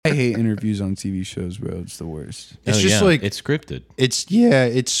hate interviews on TV shows, bro. It's the worst. It's just like it's scripted. It's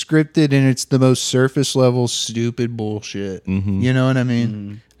scripted and it's the most surface level stupid bullshit. Mm-hmm. You know what I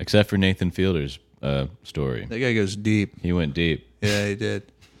mean? Except for Nathan Fielder's story. That guy goes deep. He went deep. Yeah, he did.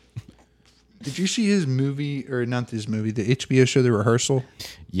 Did you see his movie, or not this movie, the HBO show, The Rehearsal?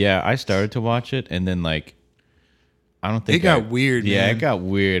 Yeah, I started to watch it, and then I don't think it got weird. Yeah, man. it got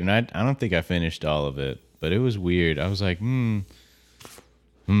weird, and I don't think I finished all of it, but it was weird. I was like,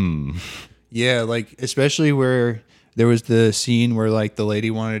 Yeah, especially where there was the scene where the lady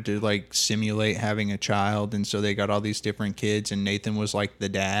wanted to simulate having a child, and so they got all these different kids, and Nathan was the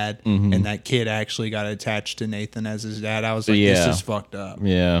dad, and that kid actually got attached to Nathan as his dad. I was like, this is fucked up.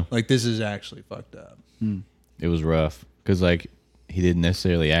 Yeah, this is actually fucked up. It was rough because he didn't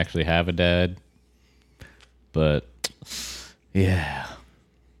necessarily actually have a dad, but yeah,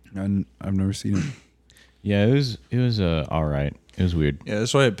 I've never seen it. Yeah, it was all right. It was weird. Yeah,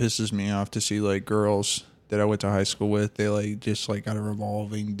 that's why it pisses me off to see girls that I went to high school with. They just got a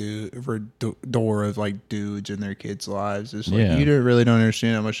revolving door of dudes in their kids' lives. It's you really don't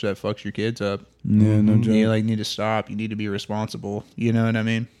understand how much that fucks your kids up. Yeah, no joke. You need to stop. You need to be responsible. You know what I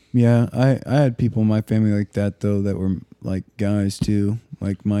mean? Yeah, I had people in my family like that though that were guys too,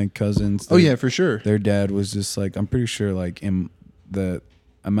 my cousins. Oh yeah, for sure. Their dad was just I'm pretty sure in the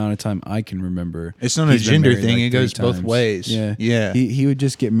amount of time I can remember, it's not a gender thing. It goes both ways. Yeah. He would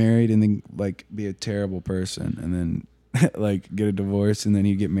just get married and then be a terrible person, and then get a divorce, and then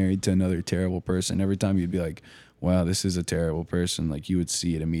he'd get married to another terrible person. Every time you'd be like, "Wow, this is a terrible person." You would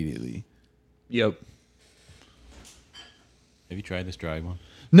see it immediately. Yep. Have you tried this dry one?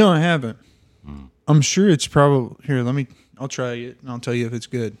 No, I haven't. I'm sure it's probably here. I'll try it and I'll tell you if it's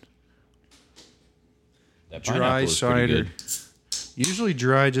good. That Dry is pretty cider. good. Usually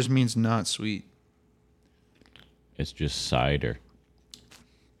dry just means not sweet. It's just cider.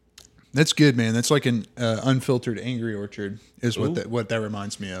 That's good, man. That's like an unfiltered Angry Orchard is what that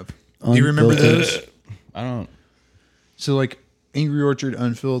reminds me of. Do you remember those? I don't. So Angry Orchard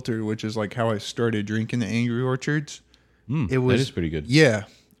Unfiltered, which is how I started drinking the Angry Orchards. It was, that is pretty good. Yeah.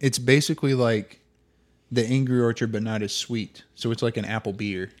 It's basically the Angry Orchard, but not as sweet. So it's like an apple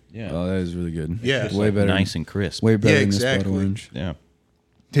beer. Yeah. Oh, that is really good. Yeah. Way better. Nice and crisp. Way better Yeah, than this exactly. Blood Orange. Yeah.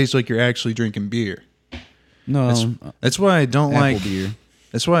 Tastes like you're actually drinking beer. No, That's why I don't apple beer.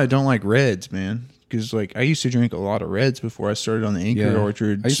 That's why I don't like Reds, man. Because I used to drink a lot of Reds before I started on the Angry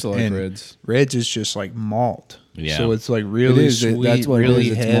Orchards. I used to like Reds. Reds is just malt. Yeah. So it's really sweet, that's what really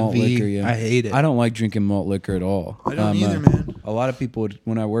it is. It's heavy. malt liquor, yeah. I hate it. I don't like drinking malt liquor at all. I don't either, man. A lot of people would,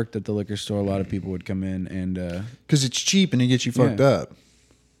 when I worked at the liquor store, a lot of people would come in and because it's cheap and it gets you fucked up.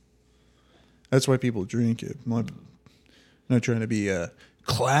 That's why people drink it. I'm not trying to be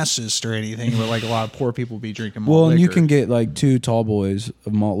classist or anything, but a lot of poor people be drinking malt liquor. and you can get 2 tall boys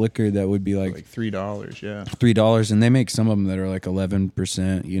of malt liquor that would be $3, yeah. $3, and they make some of them that are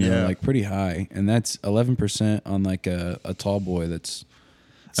 11%, pretty high, and that's 11% on a tall boy that's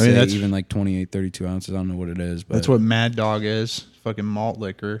that's even 28, 32 ounces. I don't know what it is, but that's what Mad Dog is. Fucking malt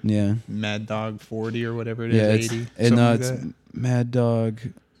liquor. Yeah. Mad Dog 40 or whatever it is, 80. It's Mad Dog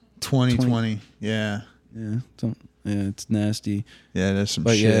 2020. Yeah. Yeah. It's nasty. Yeah, that's some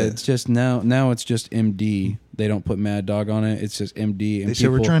but shit. Yeah, it's just now it's just MD. They don't put Mad Dog on it. It's just MD. And they say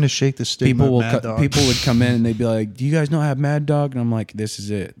we're trying to shake the stigma of Mad Dog. People would come in and they'd be like, "Do you guys not have Mad Dog?" And I'm like, "This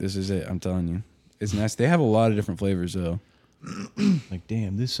is it. This is it. I'm telling you, it's nasty." They have a lot of different flavors though.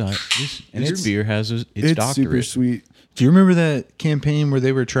 Damn, this beer has its doctorate. Super sweet. Do you remember that campaign where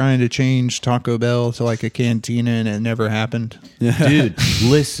they were trying to change Taco Bell to a cantina and it never happened? Yeah. Dude,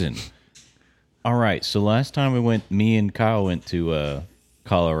 listen. All right, so last time me and Kyle went to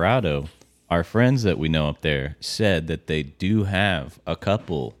Colorado, our friends that we know up there said that they do have a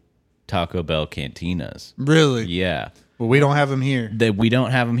couple Taco Bell cantinas. Really? Yeah. Well, we don't have them here. We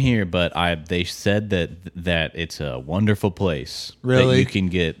don't have them here, but they said that it's a wonderful place. Really? That you can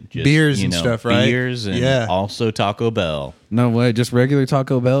get just, beers and stuff, right? Beers and also Taco Bell. No way, just regular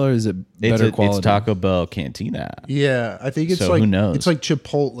Taco Bell, or is it better quality? It's Taco Bell Cantina. Yeah, I think it's so who knows? It's like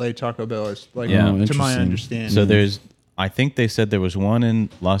Chipotle Taco Bell, to my understanding. So I think they said there was one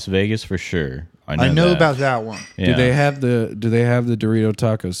in Las Vegas for sure. I know about that one. Yeah. Do they have the Dorito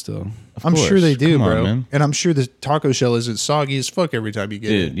tacos still? I'm sure they do, Come on, bro. man. And I'm sure the taco shell isn't soggy as fuck every time you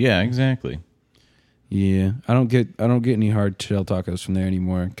get it. Dude, yeah, exactly. Yeah, I don't get any hard shell tacos from there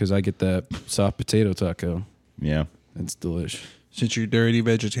anymore because I get that soft potato taco. Yeah, it's delish. Since you're dirty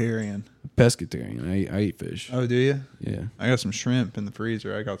vegetarian. pescatarian. I eat fish. Oh, do you? Yeah. I got some shrimp in the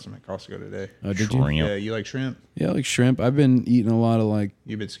freezer. I got some at Costco today. Oh, did Shrimp. you? Yeah, you like shrimp? Yeah, like shrimp. I've been eating a lot of like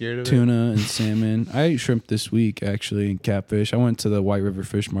You been scared of it? tuna and salmon. I ate shrimp this week actually, and catfish. I went to the White River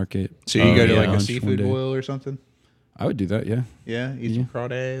Fish Market. So you go to yeah. like a Lunch seafood one day. boil or something? I would do that. Yeah. Yeah, eat some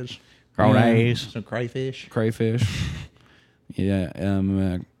crawdads, Crawdads. some crayfish. Crayfish. Yeah. I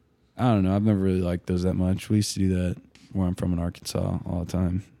don't know. I've never really liked those that much. We used to do that where I'm from in Arkansas all the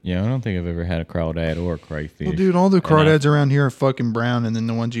time. Yeah, I don't think I've ever had a crawdad or a crayfish. Well, dude, all the crawdads around here are fucking brown, and then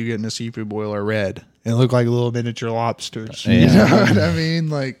the ones you get in a seafood boil are red and look like little miniature lobsters. Yeah. You know what I mean?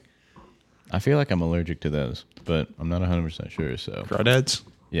 Like I feel like I'm allergic to those, but I'm not 100% sure. So crawdads,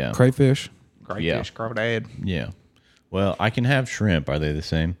 yeah, Crayfish. crayfish, Yeah. crawdad. yeah. Well, I can have shrimp. Are they the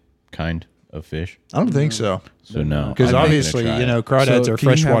same kind of fish? I don't think so, So no, because I'm not gonna obviously, try you it. know, crawdads So are can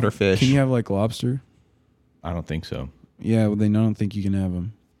you freshwater have- fish. Can you have like lobster? I don't think so. Yeah, well, then I don't think you can have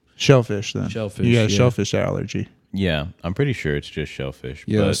them. Shellfish, then. Shellfish, You got a yeah. shellfish allergy. Yeah, I'm pretty sure it's just shellfish.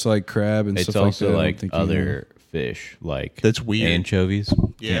 Yeah, but it's like crab and it's stuff also like that. I don't like think you can. other fish, like That's weird. anchovies.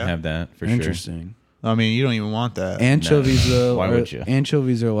 Yeah. Can't have that for sure. Interesting. I mean, you don't even want that. Anchovies, though. Why would you?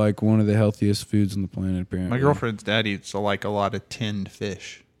 Anchovies are like one of the healthiest foods on the planet. Apparently, My girlfriend's dad eats like a lot of tinned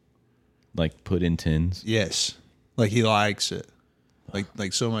fish. Like put in tins. Yes, like he likes it,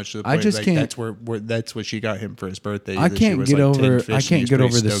 like so much to the I point. just like, can't- That's where that's what she got him for his birthday. I that she can't was, get like, over. tinned fish, I and can't he's get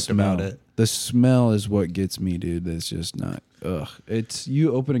pretty over the stoked smell. about it. The smell is what gets me, dude. That's just not. Ugh. It's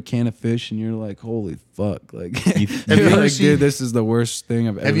you open a can of fish and you're like, holy fuck! Like, Have you you're ever like, seen- dude, this is the worst thing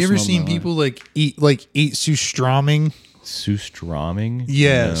I've ever. Have you ever smelled in seen my life. people eat surströmming? Sustroming?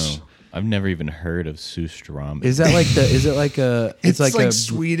 Yes. No. I've never even heard of sustroming. Is that like the? Is it like a? It's like a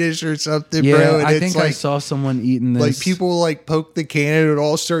Swedish or something, Yeah, bro. And I it's think like, I saw someone eating this. like people like poke the can and it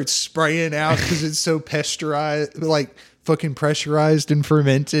all starts spraying out because it's so pasteurized, like fucking pressurized and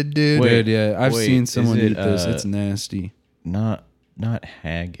fermented, dude. Wait. Dude, yeah, I've wait, seen someone is it, eat this. It's nasty. not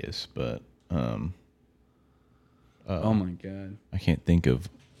haggis, but Oh my god. I can't think of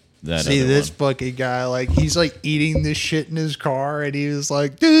that. See other this one. fucking guy, like he's like eating this shit in his car, and he was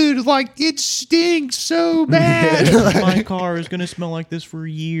like, "Dude, like it stinks so bad." My car is gonna smell like this for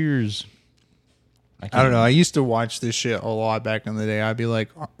years. I don't know. I used to watch this shit a lot back in the day. I'd be like,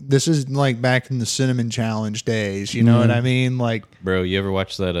 "This is like back in the cinnamon challenge days." You know what I mean? Like, Bro, you ever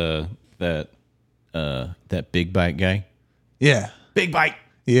watch that that Big Bite guy? yeah, Big Bite.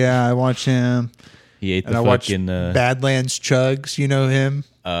 yeah. I watch him, He ate and the I watch fucking. Badlands Chugs. You know him,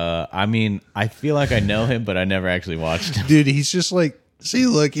 I mean, I feel like I know him, but I never actually watched him. dude. He's just like, see,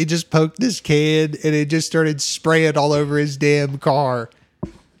 look, he just poked this can, and it just started spraying all over his damn car.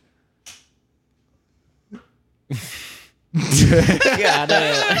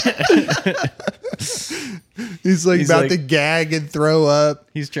 He's like He's about like- to gag and throw up.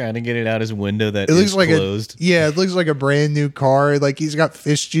 He's trying to get it out his window that It looks is like closed. it looks like a brand new car. Like he's got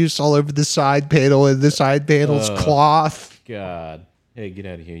fish juice all over the side panel, and the side panel's cloth. God. Hey, get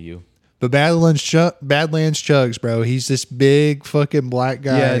out of here, you. But Badlands Chugs, bro. He's this big fucking black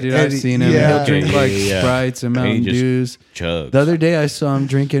guy. Yeah, dude, And I've seen him. Yeah. He'll drink Yeah, like yeah, yeah. Sprites and He Mountain just Dews. chugs. The other day I saw him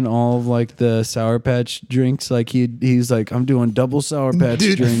drinking all of like the Sour Patch drinks. Like he's like, I'm doing double Sour Patch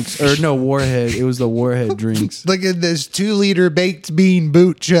Dude. drinks. Or no, Warhead. It was the Warhead drinks. Look at this 2-liter baked bean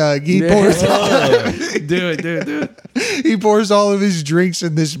boot chug. He Yeah. pours Dude. he pours all of his drinks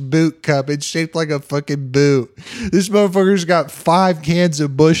in this boot cup. It's shaped like a fucking boot. This motherfucker's got 5 cans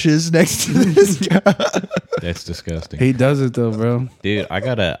of Bushes next to this cup. That's disgusting. He does it though, bro. Dude, I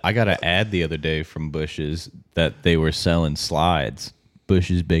got a ad the other day from Bush's that they were selling slides.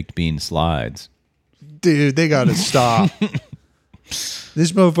 Bush's baked bean slides. Dude, they gotta stop.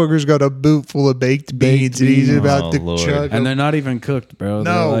 This motherfucker's got a boot full of baked beans, and he's beans. about Oh, to Lord. chug And them. they're not even cooked, bro.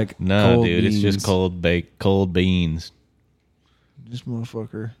 No. They're like No, cold dude, it's just beans. cold beans. This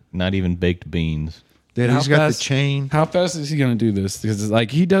motherfucker. Not even baked beans. Dude, He's got the chain. How fast is he gonna do this? Because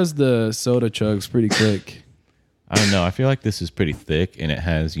like he does the soda chugs pretty quick. I don't know. I feel like this is pretty thick and it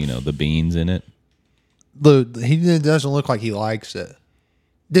has, the beans in it. Look, he doesn't look like he likes it.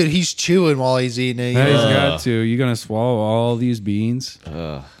 Dude, he's chewing while he's eating it. Yeah, he's got to. You gonna swallow all these beans?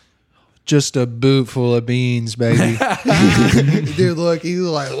 Just a boot full of beans, baby. Dude, look, he's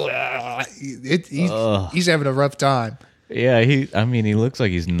like, he's having a rough time. Yeah, he looks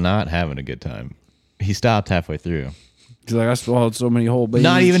like he's not having a good time. He stopped halfway through. He's like, I swallowed so many whole beans.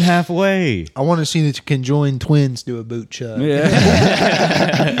 Not even halfway. I want to see the conjoined twins do a boot chug.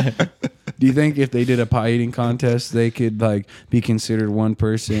 Yeah. Do you think if they did a pie eating contest, they could like be considered one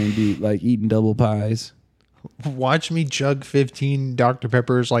person and be like eating double pies? Watch me chug 15 Dr.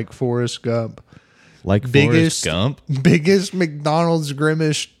 Peppers like Forrest Gump. Like Forrest Gump. Biggest McDonald's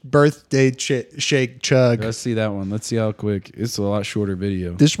Grimace birthday shake chug. Let's see that one. Let's see how quick. It's a lot shorter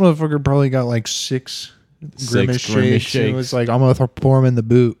video. This motherfucker probably got like six Grimace shakes. It was like, I'm going to pour them in the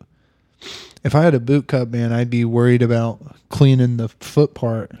boot. If I had a boot cup, man, I'd be worried about cleaning the foot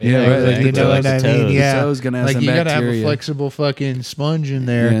part. Yeah, right. Like, you know what I mean? Yeah. The toe's gonna have like some you got to have a bacteria. flexible fucking sponge in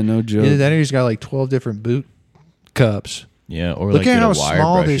there. Yeah, no joke. Either that or he's got like 12 different boot cups. Yeah, or Look like at get how a wire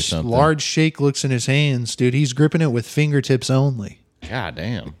small brush or this something. large shake looks in his hands, dude. He's gripping it with fingertips only. God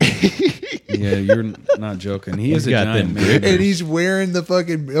damn. Yeah, you're not joking. He is a got giant them man. grippers. And he's wearing the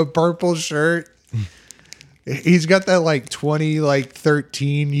fucking purple shirt. He's got that like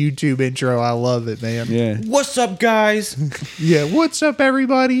 2013 YouTube intro. I love it, man. Yeah. What's up, guys? Yeah. What's up,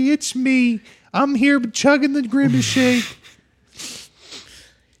 everybody? It's me. I'm here chugging the Grimace shake.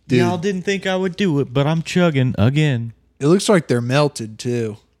 Dude, Y'all didn't think I would do it, but I'm chugging again. it looks like they're melted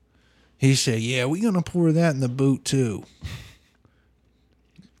too. He said, "Yeah, we're gonna pour that in the boot too."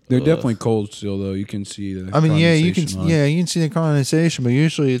 They're definitely cold still, though. You can see the. I mean, yeah, you condensation can, on it. yeah, you can see the condensation, but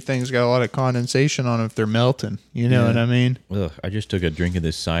usually things got a lot of condensation on them if they're melting. You know what I mean? Ugh, I just took a drink of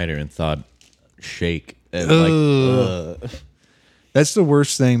this cider and thought shake. And Ugh. That's the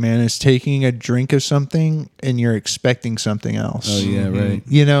worst thing, man, is taking a drink of something and you're expecting something else. Oh yeah, right.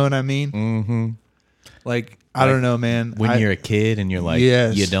 You know what I mean? Mm-hmm. Like, I don't know, man. when you're a kid and you're like,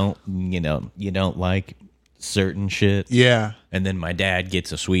 Yes. you don't like certain shit. Yeah. And then my dad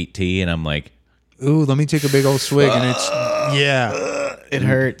gets a sweet tea and I'm like, Ooh, let me take a big old swig, and it's it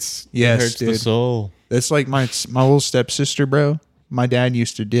hurts. Yes, it hurts the dude. soul. That's like my little stepsister, bro. My dad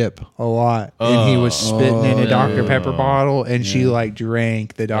used to dip a lot, and he was spitting in a Dr. Pepper bottle, and she like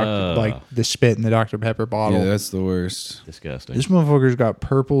drank the the spit in the Dr. Pepper bottle. Yeah, that's the worst. Disgusting. This motherfucker's got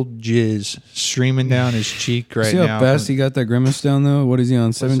purple jizz streaming down his cheek right See now. how fast he got that grimace down, though? What is he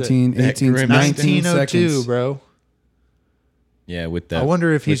on? 17, That 18, grimace. 19 1902, seconds. bro. Yeah, with that. I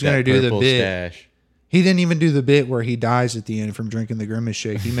wonder if he's with that gonna do the purple bit. stash. He didn't even do the bit where he dies at the end from drinking the Grimace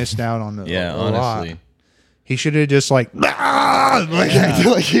shake. He missed out on Yeah, a honestly. lot. He should have just like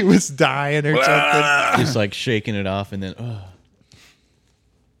like he was dying or something. Just like shaking it off and then.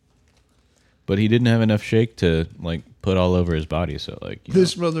 But he didn't have enough shake to like put all over his body. So like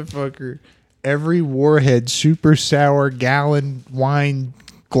This motherfucker, every warhead, super sour gallon wine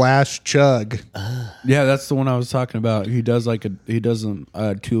glass chug. Yeah, that's the one I was talking about. He does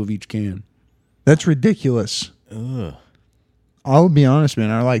two of each can. That's ridiculous. Ugh. I'll be honest, man.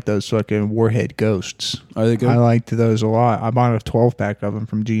 I like those fucking warhead ghosts. Are they good? I liked those a lot. I bought a 12-pack of them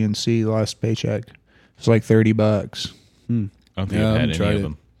from GNC last paycheck. It's like $30. I don't think Yeah, I've I had haven't any tried of it.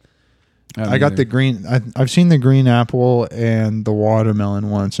 them. I got the green. I've seen the green apple and the watermelon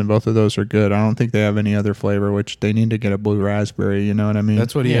once, and both of those are good. I don't think they have any other flavor, which they need to get a blue raspberry. You know what I mean?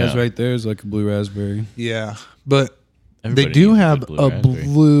 That's what he Yeah. has right there. Is like a blue raspberry. yeah. But Everybody they do needs have blue a raspberry.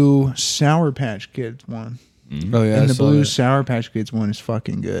 blue Sour Patch Kids one, Oh yeah, and I the saw blue that. Sour Patch Kids one is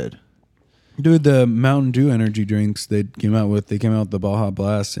fucking good. Dude, the Mountain Dew energy drinks they came out with the Baja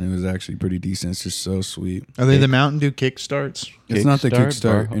Blast, and it was actually pretty decent. It's just so sweet. Are they the Mountain Dew Kickstarts? It's not the Kickstart,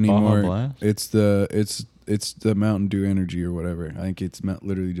 Kickstart Baja anymore. Blast? It's the Mountain Dew Energy or whatever. I think it's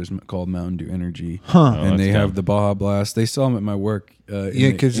literally just called Mountain Dew Energy. Huh? Oh, And they that's have dumb. the Baja Blast. They sell them at my work. In Yeah,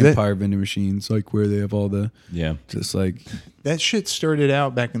 the 'cause that- Empire vending machines, like where they have all the Yeah. just like That shit started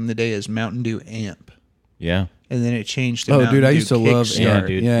out back in the day as Mountain Dew Amp, Yeah. and then it changed to oh Mountain dude, I Dew used to love Kickstart. Yeah, Amp.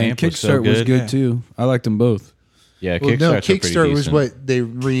 dude, Yeah, and Amp was so Kickstart was good. good Yeah. too. I liked them both. Yeah. Well, no, Kickstarts are pretty Kickstart was decent. what they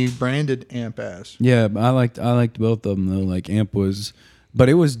rebranded Amp as. Yeah, but I liked both of them though. Like Amp was, but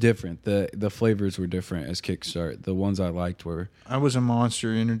it was different. The flavors were different as Kickstart. The ones I liked were. I was a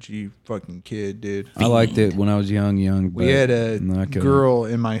Monster Energy fucking kid, dude. I liked it when I was young. We had a not gonna- girl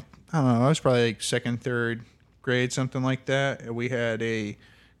in my, I don't know, I was probably like second, third grade, something like that. And we had a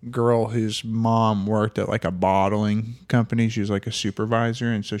girl whose mom worked at like a bottling company. She was like a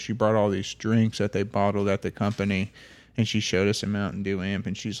supervisor. And so she brought all these drinks that they bottled at the company. And she showed us a Mountain Dew Amp.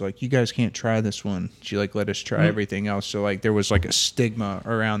 And she's like, you guys can't try this one. She like let us try everything else. So like there was like a stigma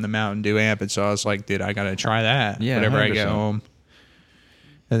around the Mountain Dew Amp. And so I was like, dude, I got to try that. Yeah, whenever I 100%. get home.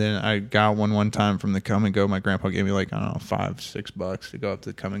 And then I got one time from the Come and Go. My grandpa gave me like, I don't know, $5-6 to go up to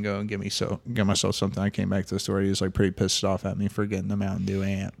the Come and Go and get myself something. I came back to the store. He was like pretty pissed off at me for getting the Mountain Dew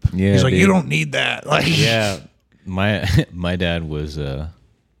Amp. Yeah, He's like, dude. you don't need that. Like, Yeah. My dad was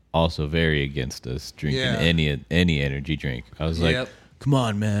also very against us drinking Yeah. any energy drink. I was like, Yep. come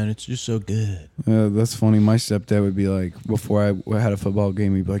on, man, it's just so good. That's funny. My stepdad would be like, before I had a football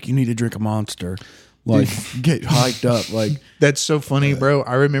game, he'd be like, "You need to drink a Monster, like get hyped up." Like, That's so funny, bro.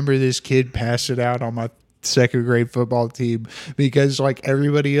 I remember this kid passed it out on my second grade football team because like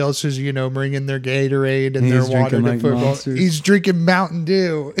everybody else is, bringing their Gatorade and their water to like football. Monsters. He's drinking Mountain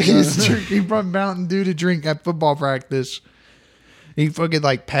Dew. He's drinking from Mountain Dew to drink at football practice. He fucking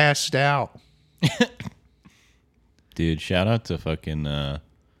like passed out. Dude, shout out to fucking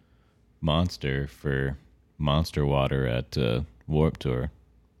Monster for Monster Water at Warped Tour.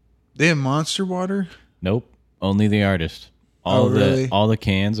 They have Monster water? Nope, only the artist. Really? All the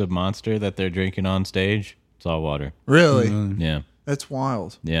cans of Monster that they're drinking on stage, it's all water. Really? Yeah, That's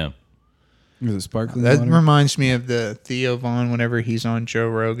wild. yeah. Is it sparkling That water? reminds me of the Theo Vaughn whenever he's on Joe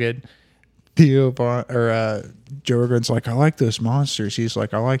Rogan. Theo Vaughn or Joe Rogan's like, I like those Monsters. He's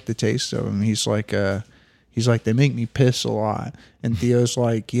like, I like the taste of them. He's like, they make me piss a lot. And Theo's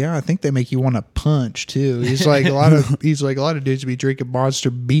like, yeah, I think they make you want to punch too. He's like, a lot of dudes be drinking Monster,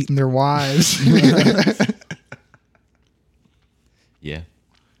 beating their wives. Yeah.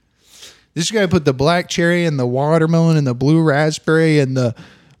 This guy put the black cherry and the watermelon and the blue raspberry and the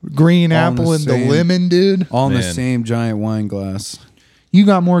green All in apple the and the same- lemon, dude. All in the Man. same giant wine glass. You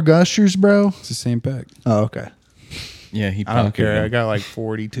got more gushers, bro? It's the same pack. Oh, okay. Yeah, he I don't pocketed care. them. I got like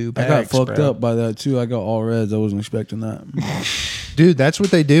 42 I packs. got fucked bro. up by that too. I got all reds. I wasn't expecting that. Dude, that's what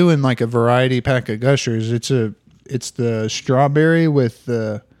they do in like a variety pack of gushers. It's the strawberry with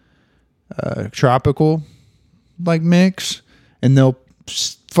the tropical like mix, and they'll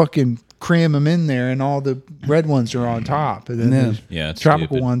fucking cram them in there, and all the red ones are on top, and then Yeah. the Yeah, it's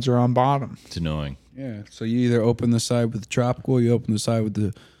tropical stupid. ones are on bottom. It's annoying. Yeah. So you either open the side with the tropical, you open the side with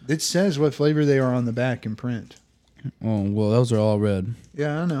the. It says what flavor they are on the back in print. Oh well, those are all red.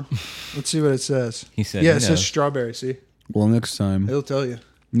 Yeah, I know. Let's see what it says. He said, Yeah, he it says knows. strawberry. See, Well, next time it'll tell you.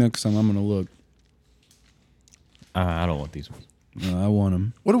 I'm gonna look. I don't want these ones. I want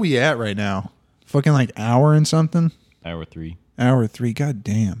them. What are we at right now? Fucking like hour and something. Hour 3. Hour 3. God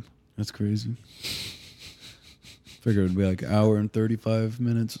damn. That's crazy. Figured it'd be like an hour and 35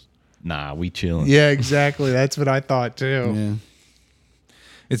 minutes. Nah, we chilling. Yeah, exactly. That's what I thought too. Yeah.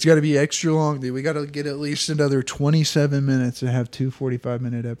 It's got to be extra long, dude. We got to get at least another 27 minutes to have two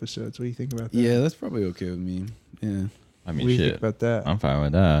 45-minute episodes. What do you think about that? Yeah, that's probably okay with me. Yeah. I What mean, do you think shit. about that? I'm fine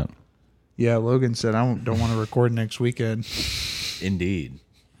with that. Yeah, Logan said, I don't want to record next weekend. Indeed.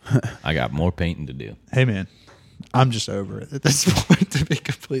 I got more painting to do. Hey, man, I'm just over it at this point, to be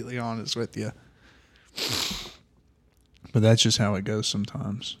completely honest with you. But that's just how it goes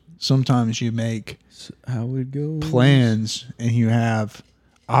sometimes. Sometimes you make How it goes. plans and you have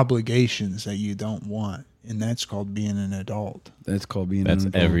obligations that you don't want. And that's called being an adult. That's called being That's an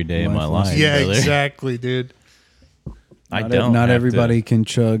adult. every day of my life. lesson. Yeah, brother. exactly, dude. I Not, don't. not have everybody can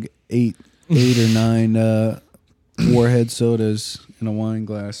chug eight or nine Warhead sodas in a wine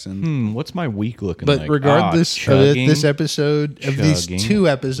glass and What's my week looking But like? regardless of chugging. this episode, of these chugging. 2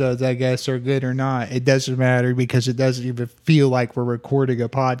 episodes, I guess, are good or not, it doesn't matter because it doesn't even feel like we're recording a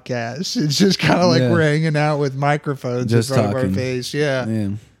podcast. It's just kind of like Yeah. we're hanging out with microphones Just in front of talking. our face. Yeah.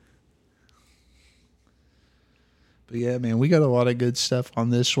 man. But yeah, man, we got a lot of good stuff on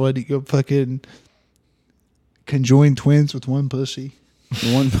this one. You go fucking conjoined twins with one pussy,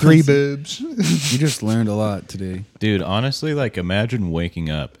 One 3 boobs. You just learned a lot today. Dude, honestly, like imagine waking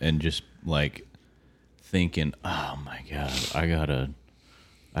up and just like thinking, "Oh my god, I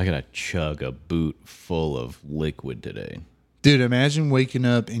gotta chug a boot full of liquid today." Dude, imagine waking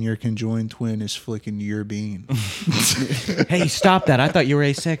up and your conjoined twin is flicking your bean. Hey, stop that! I thought you were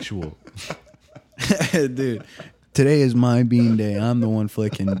asexual. Dude, today is my bean day. I'm the one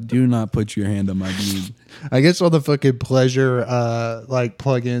flicking. Do not put your hand on my bean. I guess all the fucking pleasure like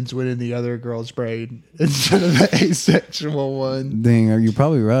plugins went in the other girl's brain instead of the asexual one. Dang, you're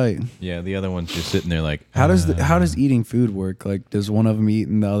probably right. Yeah, the other one's just sitting there like, How does eating food work? Like, does one of them eat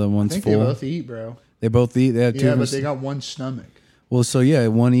and the other I one's think full? they both eat, bro. They both eat. They have two. Yeah, of but us- they got one stomach. Well, so yeah,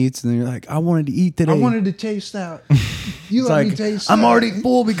 one eats and then you're like, I wanted to eat today. I wanted to taste that. You It's let me like, taste I'm that. already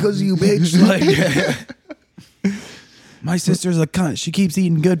full because of you, bitch. Like, my sister's a cunt. She keeps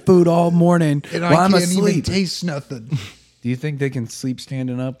eating good food all morning And while I I'm can't even asleep. taste nothing. Do you think they can sleep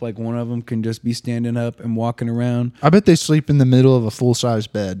standing up? Like one of them can just be standing up and walking around? I bet they sleep in the middle of a full-size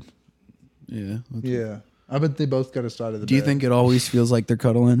bed. Yeah. Yeah. I bet they both got a side of the bed. Do you think it always feels like they're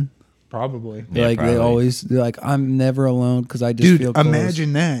cuddling? Probably. Yeah, like probably. they're like, I'm never alone because I just Dude, feel close.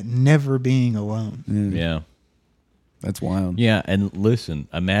 imagine that. Never being alone. yeah. That's wild. Yeah, and listen,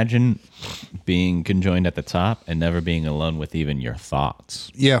 imagine being conjoined at the top and never being alone with even your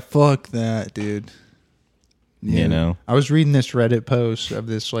thoughts. Yeah, fuck that, dude. You know? I was reading this Reddit post of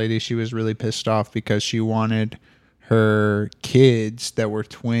this lady. She was really pissed off because she wanted her kids that were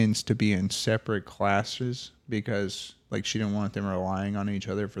twins to be in separate classes because like she didn't want them relying on each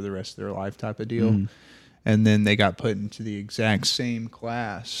other for the rest of their life type of deal. And then they got put into the exact same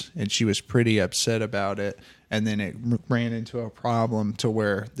class, and she was pretty upset about it. And then it ran into a problem to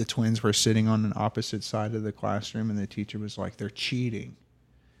where the twins were sitting on an opposite side of the classroom, and the teacher was like, "They're cheating."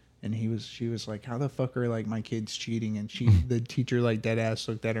 And she was like, "How the fuck are like my kids cheating?" And the teacher like dead ass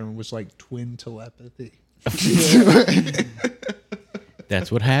looked at her and was like, "Twin telepathy."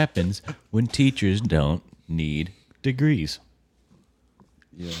 That's what happens when teachers don't need degrees.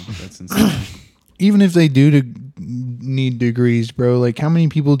 Yeah, that's insane. Even if they do need degrees, bro, like how many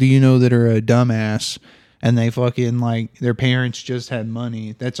people do you know that are a dumbass and they fucking like their parents just had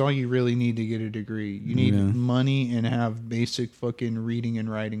money? That's all you really need to get a degree. You need money and have basic fucking reading and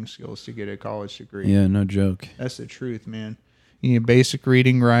writing skills to get a college degree. Yeah, no joke. That's the truth, man. You need basic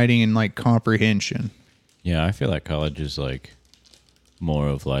reading, writing, and like comprehension. Yeah, I feel like college is like more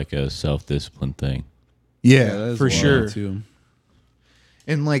of like a self-discipline thing. Yeah, for sure. Too.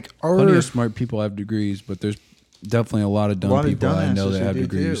 And like plenty of smart people have degrees, but there's definitely a lot of dumb people I know that have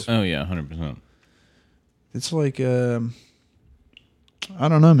degrees. Oh yeah, 100%. It's like I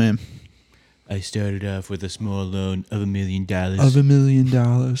don't know, man. I started off with a small loan of $1 million. Of $1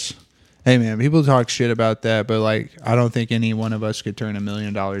 million. Hey man, people talk shit about that, but like I don't think any one of us could turn $1 million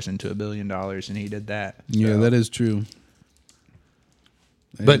into $1 billion, and he did that. So. Yeah, that is true.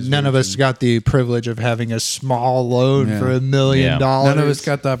 But none of us got the privilege of having a small loan for $1 million. None of us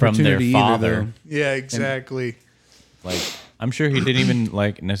got the opportunity from their father. either. Yeah, exactly. Like, I'm sure he didn't even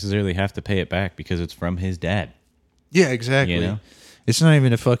like necessarily have to pay it back because it's from his dad. Yeah, exactly. You know? It's not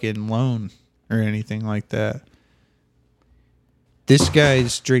even a fucking loan or anything like that. This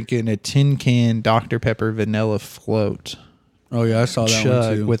guy's drinking a tin can Dr. Pepper vanilla float. Oh yeah, I saw that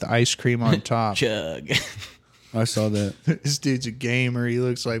one too. With ice cream on top. Chug. I saw that. This dude's a gamer. He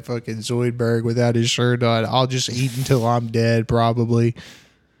looks like fucking Zoidberg without his shirt on. I'll just eat until I'm dead, probably.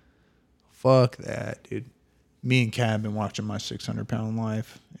 Fuck that, dude. Me and Kat have been watching My 600-Pound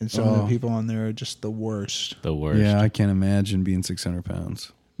Life, and some of the people on there are just the worst. The worst. Yeah, I can't imagine being 600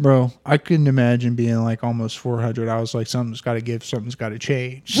 pounds. Bro, I couldn't imagine being like almost 400. I was like, something's got to give, something's got to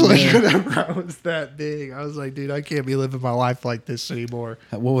change. Like, whenever I was that big, I was like, dude, I can't be living my life like this anymore.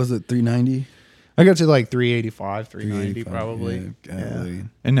 What was it, 390? I got to like 385, 390 probably. Yeah.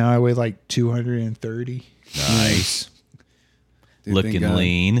 And now I weigh like 230. Nice. Dude, Looking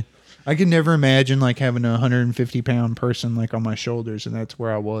lean. I could never imagine like having a 150-pound person like on my shoulders, and that's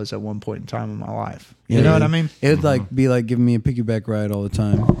where I was at one point in time in my life. You know what I mean? It'd like be like giving me a piggyback ride all the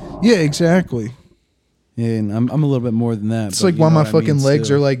time. Yeah, exactly. Yeah, and I'm a little bit more than that. It's like why my fucking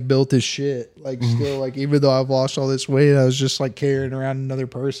legs are like built as shit. Like still, like even though I've lost all this weight, I was just like carrying around another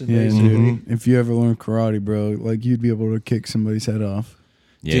person. Yeah, basically. if you ever learn karate, bro, like you'd be able to kick somebody's head off.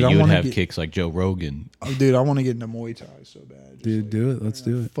 Yeah, Dude, you would have kicks like Joe Rogan. Oh, dude, I want to get into Muay Thai so bad. Just Dude, like, do it. Let's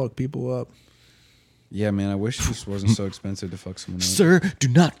do it. Fuck people up. Yeah, man, I wish this wasn't so expensive to fuck someone else. Sir, do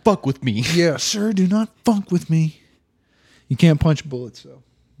not fuck with me. Yeah, sir, do not funk with me. You can't punch bullets though.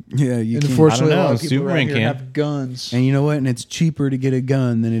 Yeah, you And can. unfortunately, I don't a know. lot of people Superman around here can't. have guns. And you know what? And it's cheaper to get a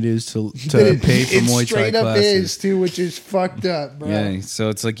gun than it is to It- pay for it Muay Thai straight up classes. is too, which is fucked up, bro. Yeah, so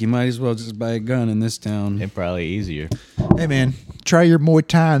it's like you might as well just buy a gun in this town. It's probably easier. Hey man, try your Muay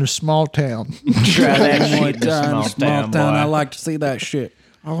Thai in a small town. Try that Muay shit, Thai in a small boy. town. I like to see that shit.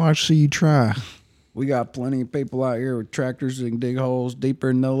 I want to see you try. We got plenty of people out here with tractors that can dig holes deeper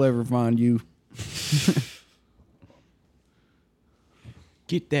than they'll ever find you.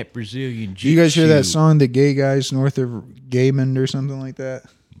 Get that Brazilian Do you guys hear that jiu-jitsu. song, "The Gay Guys North of Gaymond" or something like that?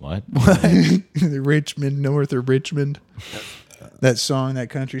 What? The Richmond, north of Richmond. That song, that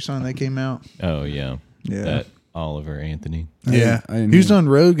country song that came out. Oh, yeah. Yeah. That Oliver Anthony. Yeah. I didn't He was hear- on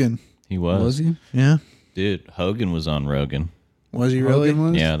Rogan. He was. Was he? Yeah. Dude, Hogan was on Rogan. Was he really?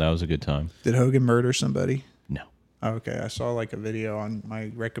 Hogan was? Yeah, that was a good time. Did Hogan murder somebody? No. Oh, okay, I saw like a video on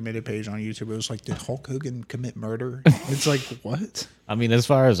my recommended page on YouTube. It was like, did Hulk Hogan commit murder? It's like, what? I mean, as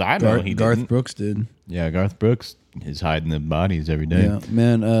far as I know, he Garth didn't. Brooks did. Yeah, Garth Brooks is hiding the bodies every day. Yeah,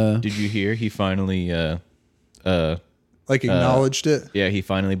 man. Did you hear he finally Like acknowledged it? yeah, he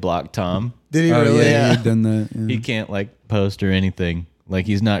finally blocked Tom. Did he Oh really? yeah, he had done that. Yeah. He can't like post or anything. Like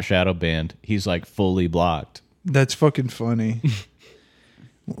he's not shadow banned. He's like fully blocked. That's fucking funny.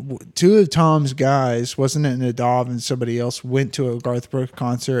 Two of Tom's guys, wasn't it Nadav and somebody else, went to a Garth Brooks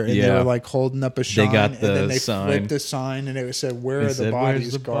concert and they Yeah. were like holding up a sign. got and the then they sign. flipped the sign and it said, "Where He are the said, bodies,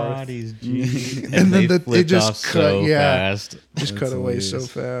 "Where's the Garth?" bodies, G?" And And then they it flipped just off cut- so yeah. fast. Just That's cut away so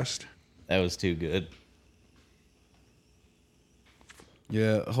hilarious. fast. That was too good.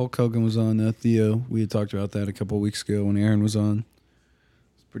 Yeah, Hulk Hogan was on Theo. We had talked about that a couple of weeks ago when Aaron was on.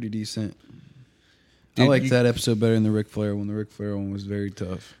 It's pretty decent. I liked that episode better than the Ric Flair one. The Ric Flair one was very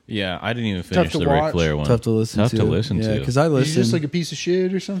tough. Yeah, I didn't even finish to the Ric watch. Flair one. Tough to listen to. Yeah, because I He's listened. just like a piece of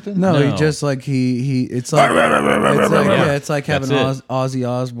shit or something. No, No. he just like he. It's like it's like having That's Ozzy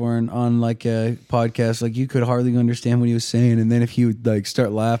Osbourne on like a podcast. Like you could hardly understand what he was saying, and then if he would like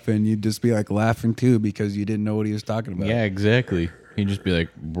start laughing, you'd just be like laughing too because you didn't know what he was talking about. Yeah, exactly. He'd just be like,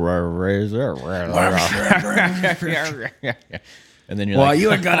 razor. And then you're Well, like, you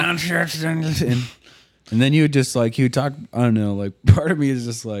had gone on church, and then you would just like he would talk. I don't know. Like part of me is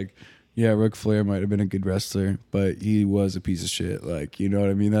just like, yeah, Ric Flair might have been a good wrestler, but he was a piece of shit. Like you know what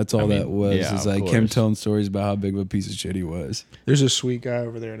I mean? That's all that was. yeah, is of like him course. telling stories about how big of a piece of shit he was. There's a sweet guy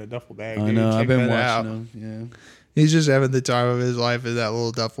over there in a duffel bag. I dude. know. Check I've been that out. watching him. Yeah. He's just having the time of his life in that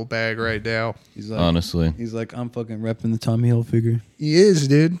little duffel bag right now. He's like, honestly, he's like, I'm fucking repping the Tommy Hilfiger. He is,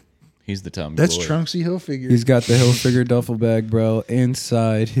 dude. he's the Tommy That's boy. Trunksy Hilfiger. He's got the Hilfiger duffel bag, bro,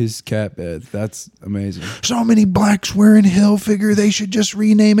 inside his cat bed. That's amazing. So many blacks wearing Hilfiger, they should just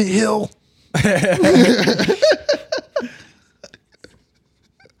rename it Hill.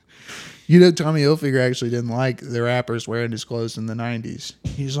 You know, Tommy Hilfiger actually didn't like the rappers wearing his clothes in the 90s.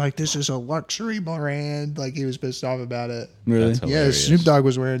 He's like, this is a luxury brand. Like, he was pissed off about it. Really? That's Yeah, hilarious. Snoop Dogg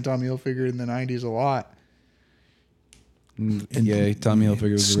was wearing Tommy Hilfiger in the 90s a lot. Yeah, Tommy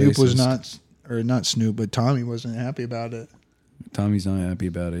Hilfiger was Snoop a was racist. not Snoop, but Tommy wasn't happy about it. Tommy's not happy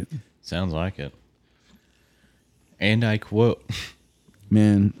about it. Sounds like it. And I quote,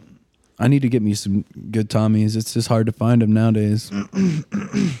 Man, I need to get me some good Tommies. It's just hard to find them nowadays.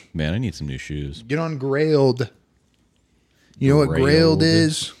 man, I need some new shoes. Get on Grailed. You know what Grailed? Grailed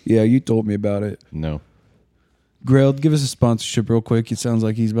is? Yeah, you told me about it. No. Grailed, give us a sponsorship real quick. It sounds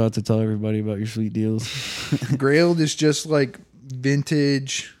like he's about to tell everybody about your sweet deals. Grailed is just like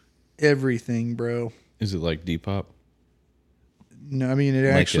vintage everything, bro. Is it like Depop? No, I mean, it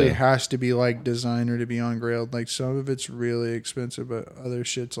Like actually a- has to be like designer to be on Grailed. Like some of it's really expensive, but other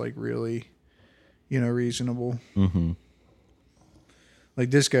shit's like really, reasonable. Mm-hmm. Like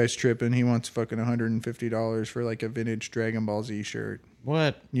this guy's tripping. He wants fucking $150 for like a vintage Dragon Ball Z shirt.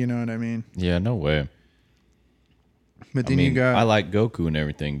 What? You know what I mean? Yeah, no way. But I then mean, you got I like Goku and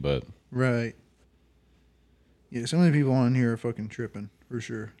everything, but right. Yeah, some of the people on here are fucking tripping for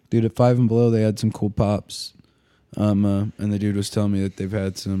sure. Dude, at Five and Below, they had some cool pops. And the dude was telling me that they've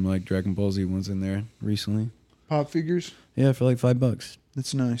had some like Dragon Ball Z ones in there recently. Pop figures. Yeah, for like $5.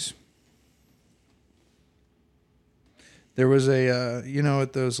 That's nice. There was a,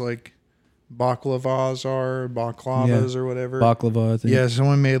 what those like baklavas are, baklavas or whatever. Baklava, I think. Yeah,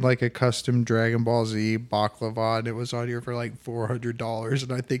 someone made like a custom Dragon Ball Z baklava, and it was on here for like $400,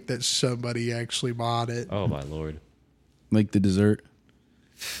 and I think that somebody actually bought it. oh my lord, Like the dessert.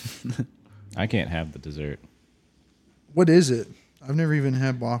 I can't have the dessert. What is it? I've never even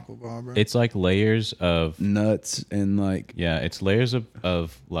had baklava, bro. It's like layers of Nuts and like it's layers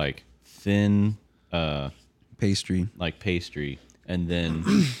of like thin pastry. like pastry, and then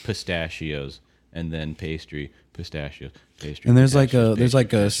pistachios, and then pastry, pistachios, pastry. And there's like pistachios, a there's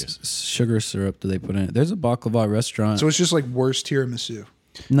like a pistachios. sugar syrup that they put in it. There's a baklava restaurant. So it's just like worse tiramisu.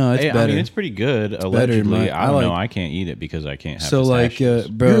 No, it's Hey, better. I mean, it's pretty good. Allegedly, better. I don't know. like- I can't eat it because I can't have so like, pistachios.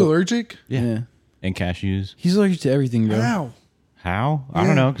 You're bro. allergic? Yeah. And cashews. He's allergic to everything, bro. Wow. How? I Yeah.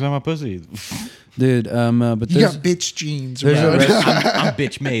 don't know because I'm a pussy. Dude, but You there's got bitch genes, there's bro. a restaurant. I'm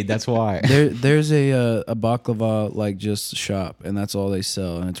bitch made. That's why. There's a baklava like just shop, and that's all they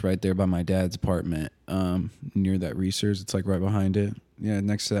sell, and it's right there by my dad's apartment, near that Reese's. It's like right behind it. Yeah,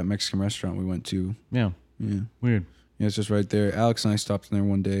 next to that Mexican restaurant we went to. Yeah. Yeah, Weird. yeah, it's just right there. Alex and I stopped in there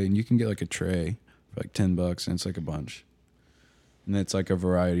one day, and you can get like a tray for like $10, and it's like a bunch, and it's like a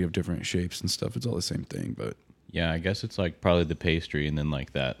variety of different shapes and stuff. It's all the same thing, but Yeah, I guess it's like probably the pastry and then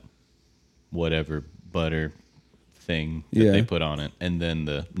like that whatever butter thing that Yeah. they put on it, and then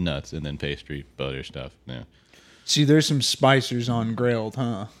the nuts and then pastry butter stuff. Yeah. See, there's some spicers on Grailed,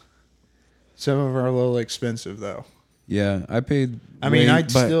 huh? Some of them are a little expensive, though. yeah, I paid. I mean,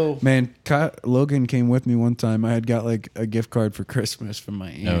 I'd but, still- man. Logan came with me one time. I had got like a gift card for Christmas from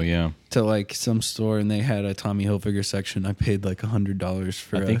my aunt. Oh yeah. To like some store, and they had a Tommy Hilfiger section. I paid like $100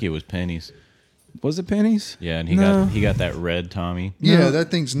 for. I think it was pennies. Was it pennies? Yeah, and No. he got that red Tommy. Yeah, No. that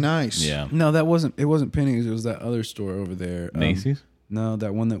thing's nice. Yeah. No, that wasn't. It wasn't pennies. It was that other store over there. Macy's? No,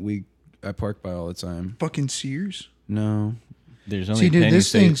 that one that I park by all the time. Fucking Sears. No, There's only See, dude, penny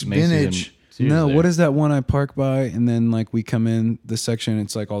this thing's Macy's and vintage. Sears no. there. What is that one I park by? And then like we come in the section.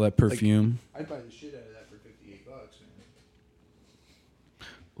 It's like all that perfume. I'd buy the shit out of that for $58, man.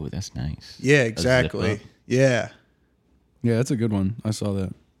 Oh, that's nice. Yeah, A exactly. zip up. Yeah. Yeah, that's a good one. I saw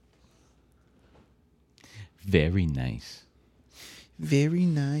that. Very nice. Very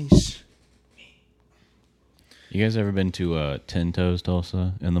nice. You guys ever been to Ten Toes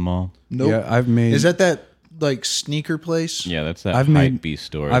Tulsa in the mall? Nope. Yeah, I've made. Is that like sneaker place? Yeah, that's that I've hype made- beast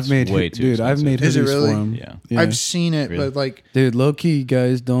store. I've It's made. way too Dude, expensive. I've made Is it hoodies really? for 'em. Yeah. I've seen it, Really? but like Dude, low key,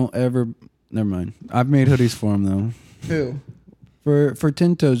 guys, don't ever. Never mind. I've made hoodies for him though. who? For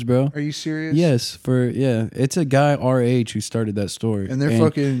Tintos, bro. Are you serious? Yes, it's a guy RH who started that store, And they're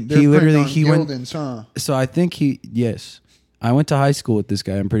fucking. They're he literally he went. Gildens, huh? So I think yes, I went to high school with this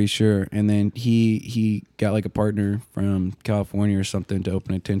guy. I'm pretty sure, and then he got like a partner from California or something to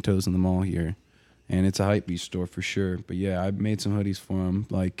open a Tintos in the mall here, and it's a hypebeast store for sure. But yeah, I made some hoodies for him.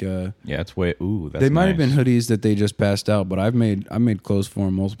 Like Yeah, it's way. Ooh, that's they might have nice. been hoodies that they just passed out, but I made clothes for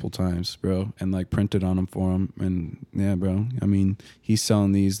him multiple times, bro, and like printed on them for him. And yeah, bro, I mean, he's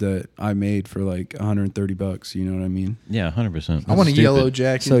selling these that I made for like $130. You know what I mean? Yeah, 100%. I want a yellow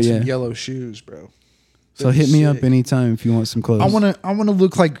jacket So, and yeah. some yellow shoes, bro. So That'd be hit me sick. up anytime if you want some clothes. I want to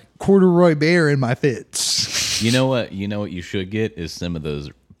look like Corduroy Bear in my fits. You know what? You know what you should get is some of those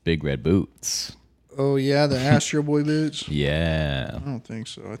big red boots. Oh yeah, the Astro Boy boots. Yeah, I don't think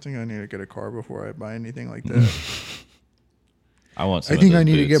so. I think I need to get a car before I buy anything like that. I want. Some I of think those I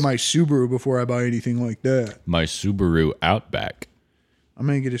need to boots. get my Subaru before I buy anything like that. my Subaru Outback. I'm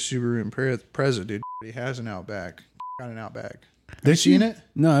gonna get a Subaru Impreza, dude. He has an Outback. Got an Outback. Have Did you seen you? it?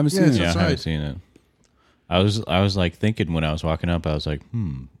 No, I haven't Yeah, seen it's it. Yeah, I outside. haven't seen it. I was like thinking when I was walking up, I was like,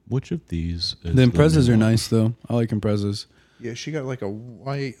 which of these? Is The Imprezas new are one? nice though. I like Imprezas. Yeah, she got like a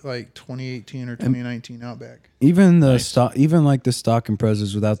white, like 2018 or 2019 Outback. Even the Nice. stock, even like the stock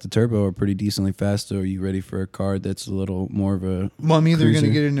Imprezas without the turbo are pretty decently fast. So are you ready for a car that's a little more of a? Well, I'm either Cruiser.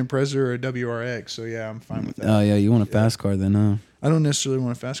 gonna get an Impreza or a WRX. So yeah, I'm fine with that. Oh yeah, you want a fast car then, huh? I don't necessarily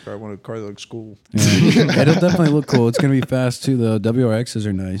want a fast car. I want a car that looks cool. Yeah. It'll definitely look cool. It's gonna be fast too, though. WRXs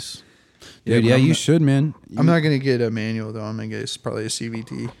are nice. Dude, but yeah, I'm you not- should, man. I'm not gonna get a manual though. I'm gonna get probably a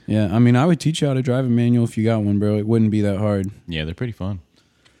CVT. Yeah, I mean, I would teach you how to drive a manual if you got one, bro. It wouldn't be that hard. Yeah, they're pretty fun.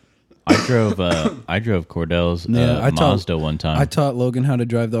 I drove Cordell's Yeah, I taught- Mazda one time. I taught Logan how to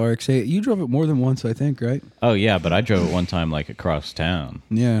drive the RX-8. You drove it more than once, I think, right? Oh yeah, but I drove it one time like across town,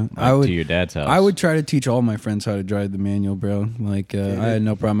 Yeah, like, I would. to your dad's house. I would try to teach all my friends how to drive the manual, bro. Like, I had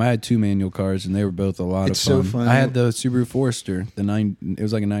no problem. I had 2 manual cars, and they were both a lot It's of fun. so funny. I had the Subaru Forester, it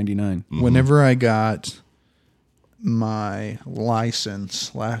was like a 99. Whenever I got my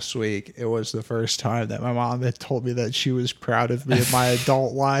license last week, it was the first time that my mom had told me that she was proud of me in my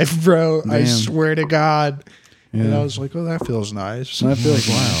adult life, bro. I Damn. swear to God. And Yeah. I was like, oh, that feels nice. That feels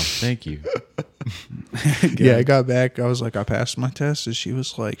Wow, thank you. Yeah, I got back. I was like, I passed my test. And she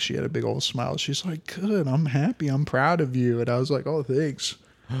was like, she had a big old smile. She's like, good. I'm happy. I'm proud of you. And I was like, oh, thanks.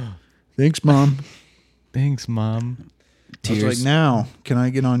 Thanks, Mom. Thanks, Mom. I was Tears. like, now, can I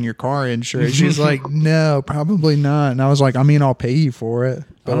get on your car insurance? She's like, no, probably not. And I was like, I mean, I'll pay you for it. I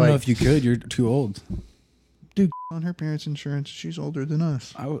But don't like, know if you could. You're too old. dude, on her parents' insurance, she's older than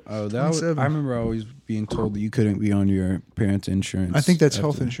us. I I'm I remember always being told that you couldn't be on your parents' insurance. I think that's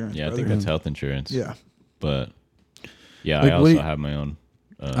health after- insurance. Yeah, I think brother. that's health insurance. Yeah. But yeah, Like, I what do also you- have my own.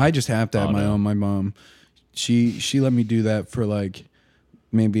 I just have to have my auto. own. My mom, she let me do that for like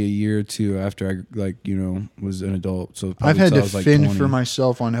maybe a year or two after I was an adult. So I've probably had till I to was, like, fend 20. for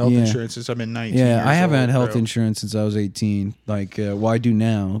myself on health Yeah. insurance since I've been 19 Yeah, years I haven't old, had health bro. insurance since I was 18. Like, well, I do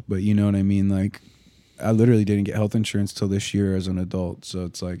now, but you know what I mean. Like, I literally didn't get health insurance till this year as an adult. So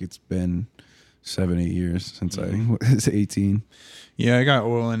it's like it's been 7-8 years since I was 18. Yeah, I got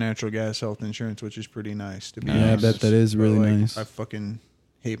oil and natural gas health insurance, which is pretty nice. To be Yeah, I honest. bet that is But, really like, nice. I fucking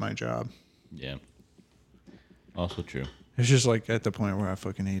hate my job. Yeah. Also true. It's just like at the point where I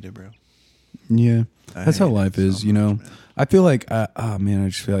fucking hate it, bro. Yeah, I that's how hate it life so is. You much, know, man. I feel like, I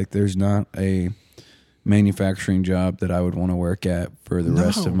just feel like there's not a manufacturing job that I would want to work at for the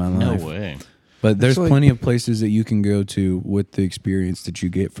rest of my No life. way. But there's like- plenty of places that you can go to with the experience that you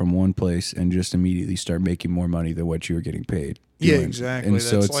get from one place and just immediately start making more money than what you were getting paid. Yeah, doing. exactly. And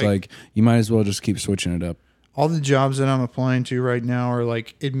so That's it's like- like you might as well just keep switching it up. All the jobs that I'm applying to right now are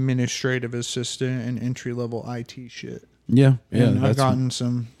like administrative assistant and entry level IT shit. Yeah, yeah. And I've that's- gotten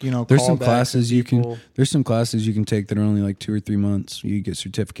some, there's some callbacks classes and you can. people- There's some classes you can take that are only like 2 or 3 months. You get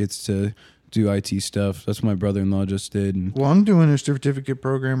certificates to do IT stuff. That's what my brother-in-law just did. And Well, I'm doing a certificate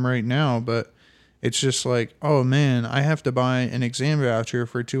program right now, but it's just like, oh man, I have to buy an exam voucher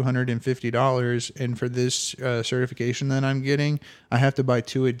for $250, and for this certification that I'm getting, I have to buy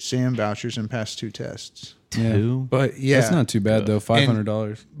 2 exam vouchers and pass 2 tests. Yeah. Two? But yeah, That's not too bad though.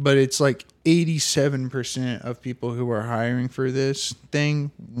 $500. but it's like 87% of people who are hiring for this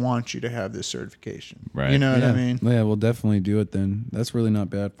thing want you to have this certification. Right. You know what yeah. I mean? Yeah, we'll definitely do it then. That's really not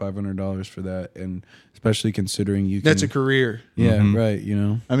bad. $500 for that, and especially considering you. That's a can, career. yeah, Mhm. right. You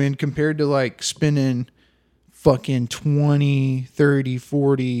know. I mean, compared to like spending fucking 20, 30,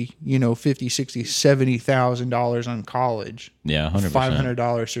 40, you know, 50, 60, $70,000 on college. Yeah, 100%.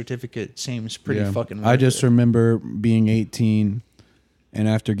 $500 certificate seems pretty fucking worth I just it. remember being 18 and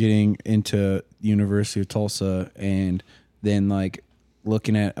after getting into University of Tulsa and then like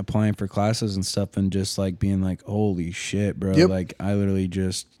looking at applying for classes and stuff and just like being like, holy shit, bro. Yep. Like I literally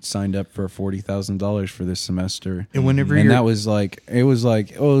just signed up for $40,000 for this semester. And whenever and you're... that was like, it was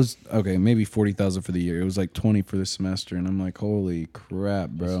okay, maybe 40,000 for the year. It was like 20 for the semester. And I'm like, holy crap,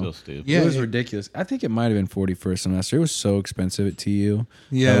 bro. That's still stupid. Yeah, it was ridiculous. I think it might have been 40 for a semester. It was so expensive at TU.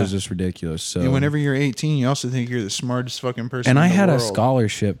 Yeah. That was just ridiculous. So And whenever you're 18, you also think you're the smartest fucking person and in I the had world. a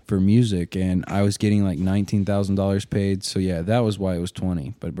scholarship for music, and I was getting like $19,000 paid. So yeah, that was why it was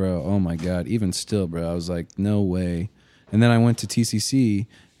 20. But bro, oh my god, even still, bro, I was like, no way. And then I went to TCC,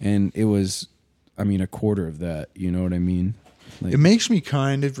 and it was, I mean, a quarter of that. You know what I mean? Like, It makes me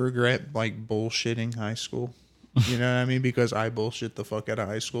kind of regret like bullshitting high school. You know what I mean? Because I bullshit the fuck out of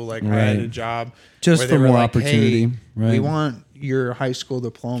high school. Like I had a Right. job Just where for they were more like, opportunity, "Hey, right. we want your high school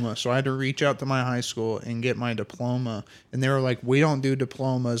diploma." So I had to reach out to my high school and get my diploma. And they were like, "We don't do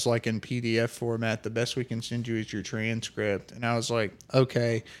diplomas like in PDF format. The best we can send you is your transcript." And I was like,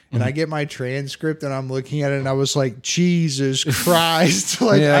 "Okay." And I get my transcript and I'm looking at it and I was like, "Jesus Christ!"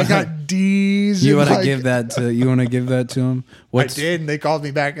 Like Yeah. I got D's. you and, want to like, give that to? You want to give that to him? I did, and they called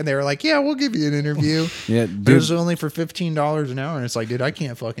me back and they were like, "Yeah, we'll give you an interview." Yeah, But it was dude. only for $15 an hour, and it's like, dude, I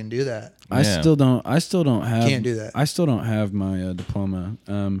can't fucking do that. I Yeah. still don't have. Can't do that. I still don't have my diploma.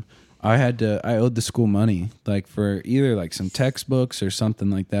 I owed the school money, like for either like some textbooks or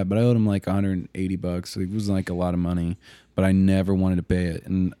something like that. But I owed them like $180. It was like a lot of money, but I never wanted to pay it.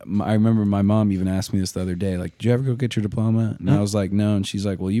 And I remember my mom even asked me this the other day, like, "Did you ever go get your diploma?" And I was like, "No." And she's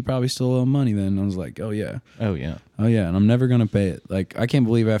like, "Well, you probably still owe money then." And I was like, "Oh yeah, Oh yeah. oh yeah." And I'm never gonna pay it. Like I can't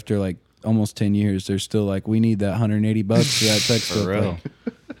believe after like almost 10 years, they're still like, "We need that $180 for that textbook." For real. Like,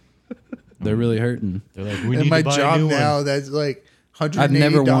 they're really hurting. They're like, we And need my to buy a job new now, one. that's like I've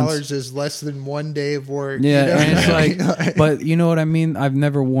never $180 is less than 1 day of work. Yeah, you know? and it's like, but you know what I mean? I've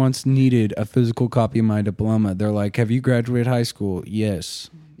never once needed a physical copy of my diploma. They're like, "Have you graduated high school?"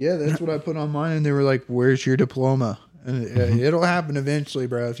 Yes. yeah, that's what I put on mine, and they were like, "Where's your diploma?" And it'll happen eventually,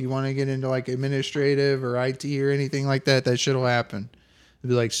 bro. If you want to get into like administrative or IT or anything like that, that shit'll happen. They'll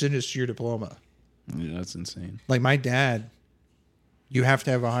be like, "Send us your diploma." Yeah, that's insane. Like my dad, you have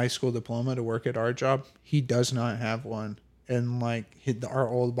to have a high school diploma to work at our job. He does not have one. And like our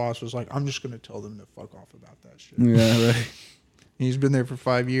old boss was like, "I'm just going to tell them to fuck off about that shit." Yeah, right. He's been there for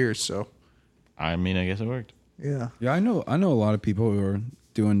 5 years, so I mean, I guess it worked. yeah. Yeah, I know a lot of people who are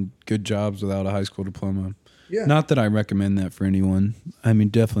doing good jobs without a high school diploma. Yeah. Not that I recommend that for anyone. I mean,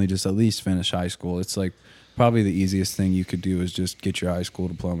 definitely just at least finish high school. It's like probably the easiest thing you could do is just get your high school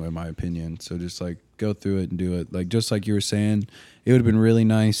diploma, in my opinion. So just like go through it and do it. Like just like you were saying, it would have been really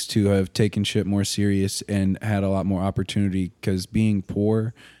nice to have taken shit more serious and had a lot more opportunity, because being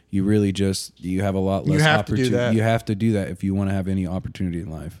poor, you really you have a lot less have to do opportunity. that. You have to do that if you want to have any opportunity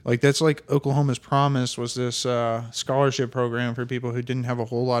in life. Like that's like Oklahoma's Promise was this scholarship program for people who didn't have a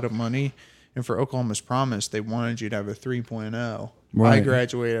whole lot of money. And for Oklahoma's Promise, they wanted you to have a 3.0. I Right.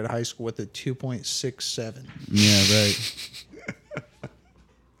 graduated high school with a 2.67. Yeah, right.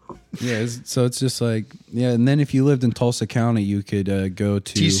 Yeah, so it's just like, yeah, and then if you lived in Tulsa County, you could go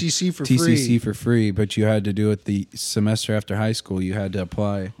to TCC for TCC free. for free, but you had to do it the semester after high school. You had to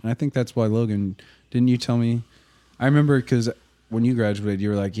apply, and I think that's why Logan, didn't you tell me? I remember because when you graduated, you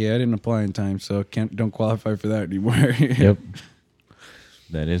were like, "Yeah, I didn't apply in time, so don't qualify for that anymore." Yep.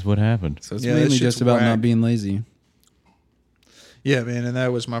 That is what happened. So it's Yeah, that mainly shit's just about whack. not being lazy. Yeah, man, and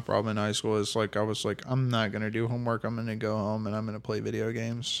that was my problem in high school. Is like I was like, I'm not gonna do homework. I'm gonna go home and I'm gonna play video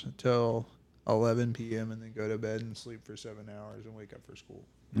games until 11 p.m. and then go to bed and sleep for 7 hours and wake up for school.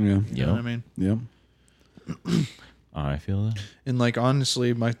 Yeah, You know what I mean? yeah. I feel that. And like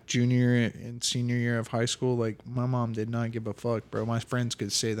honestly, my junior and senior year of high school, like my mom did not give a fuck, bro. My friends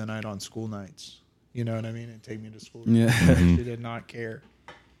could stay the night on school nights. You know what I mean? And take me to school. Yeah. She did not care.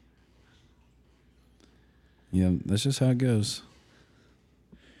 Yeah, that's just how it goes.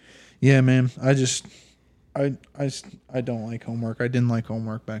 Yeah, man. I don't like homework. I didn't like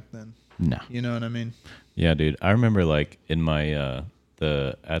homework back then. No. You know what I mean? Yeah, dude. I remember like in my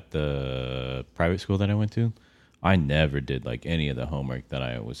at the private school that I went to, I never did like any of the homework that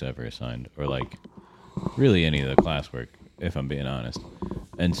I was ever assigned, or like really any of the classwork, if I'm being honest.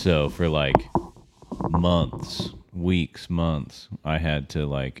 And so for like months, I had to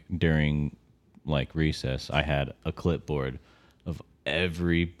like during like recess, I had a clipboard of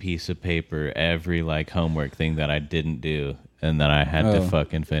every piece of paper, every like homework thing that I didn't do. and then I had to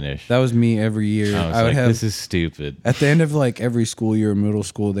fucking finish. That was me every year. I was like, this is stupid. At the end of like every school year in middle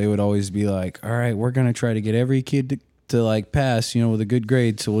school, they would always be like, all right, we're going to try to get every kid to like pass, with a good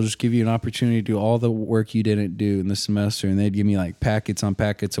grade. So we'll just give you an opportunity to do all the work you didn't do in the semester. And they'd give me like packets on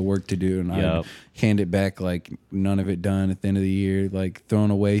packets of work to do. And I'd hand it back like none of it done at the end of the year, like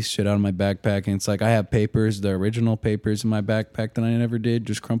throwing away shit out of my backpack. And it's like I have papers, the original papers in my backpack that I never did,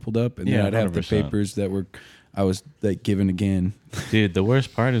 just crumpled up. And then I'd have 100%. The papers that I was like given again. Dude, the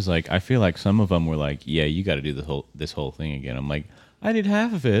worst part is like I feel like some of them were like, yeah, you got to do this whole thing again. I'm like, I did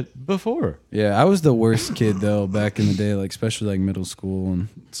half of it before. Yeah, I was the worst kid though back in the day, like especially like middle school and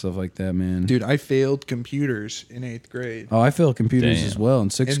stuff like that, man. Dude, I failed computers in 8th grade. Oh, I failed computers as well in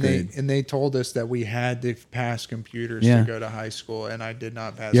 6th grade. And they told us that we had to pass computers to go to high school, and I did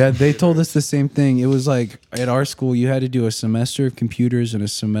not pass. Yeah, computers. they told us the same thing. It was like at our school, you had to do a semester of computers and a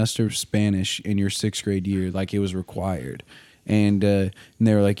semester of Spanish in your 6th grade year, like it was required. And they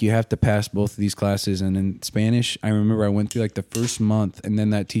were like, you have to pass both of these classes. And in Spanish, I remember I went through like the first month, and then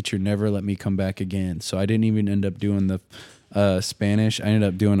that teacher never let me come back again. So I didn't even end up doing the Spanish. I ended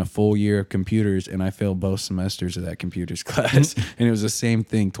up doing a full year of computers, and I failed both semesters of that computers class. And it was the same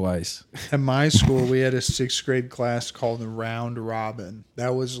thing twice. At my school, we had a 6th grade class called Round Robin.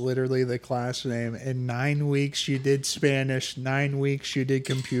 That was literally the class name. In 9 weeks, you did Spanish. 9 weeks, you did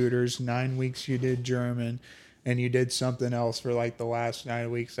computers. 9 weeks, you did German. And you did something else for like the last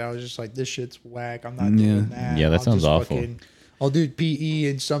 9 weeks. I was just like, this shit's whack. I'm not doing that. Yeah, that sounds awful. I'll do PE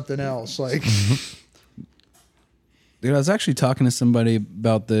and something else. Like, dude, I was actually talking to somebody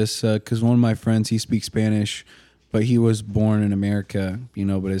about this because one of my friends, he speaks Spanish, but he was born in America,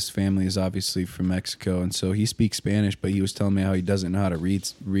 but his family is obviously from Mexico. And so he speaks Spanish, but he was telling me how he doesn't know how to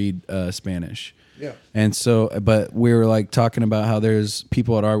read Spanish. Yeah. And so, but we were like talking about how there's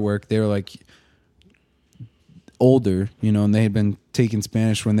people at our work, they were like, older, and they had been taking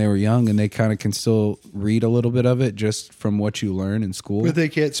Spanish when they were young, and they kind of can still read a little bit of it just from what you learn in school. But they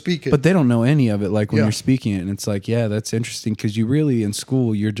can't speak it. But they don't know any of it, like when you're speaking it. And it's like, yeah, that's interesting because you really in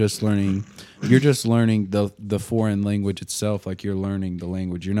school you're just learning the foreign language itself, like you're learning the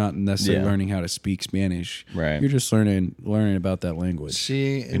language. You're not necessarily learning how to speak Spanish. Right. You're just learning about that language.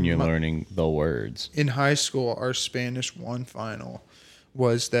 See, and you're learning the words. In high school, our Spanish 1 final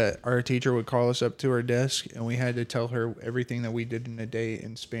was that our teacher would call us up to her desk, and we had to tell her everything that we did in a day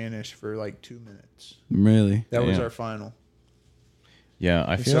in Spanish for like 2 minutes. Really? That was our final. Yeah,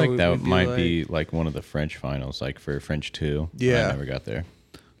 I feel like that might be like one of the French finals, like for French 2. Yeah. I never got there.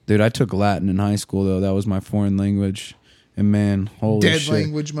 Dude, I took Latin in high school, though. That was my foreign language. And man, holy Dead shit.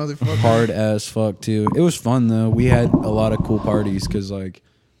 language, motherfucker. Hard as fuck, too. It was fun, though. We had a lot of cool parties because, like,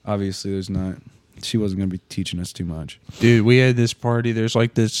 obviously she wasn't going to be teaching us too much. Dude, we had this party. There's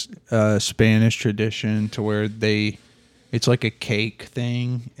like this Spanish tradition to where it's like a cake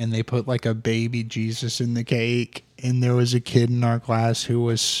thing, and they put like a baby Jesus in the cake. And there was a kid in our class who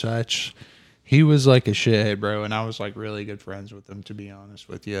was he was like a shithead, bro. And I was like really good friends with him, to be honest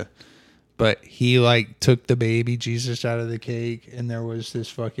with you. But he like took the baby Jesus out of the cake, and there was this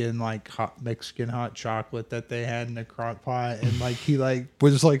fucking like Mexican hot chocolate that they had in a crock pot, and like he like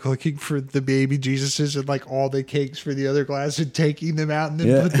was like looking for the baby Jesuses and like all the cakes for the other class and taking them out and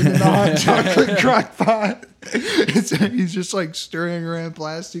then put them in the hot chocolate crock pot. And so he's just like stirring around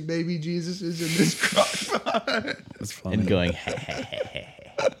plastic baby Jesuses in this crock pot. That's funny. And going,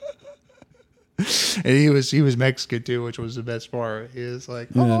 And he was Mexican too, which was the best part. He was like,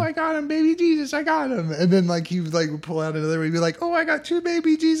 "Oh, I got him, baby Jesus, I got him." And then like he would like pull out another one, he'd be like, "Oh, I got 2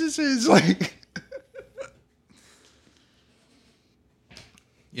 baby Jesuses." Like,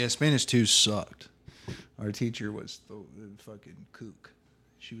 yeah, Spanish 2 sucked. Our teacher was the fucking kook.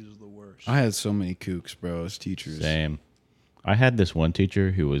 She was the worst. I had so many kooks, bro, as teachers. Same. I had this one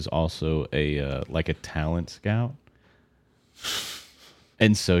teacher who was also a talent scout.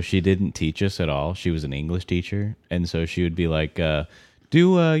 And so she didn't teach us at all. She was an English teacher. And so she would be like,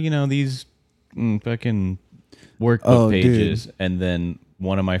 do these fucking workbook pages. Dude. And then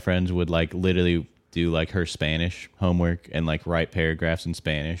one of my friends would like literally do like her Spanish homework and like write paragraphs in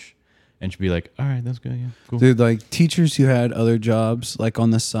Spanish. And she'd be like, all right, that's good. Yeah, cool. Dude, like teachers who had other jobs like on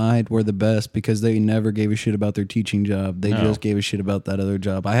the side were the best because they never gave a shit about their teaching job. They just gave a shit about that other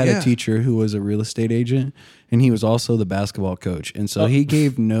job. I had a teacher who was a real estate agent, and he was also the basketball coach. And so he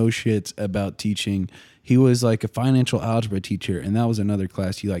gave no shits about teaching. He was like a financial algebra teacher, and that was another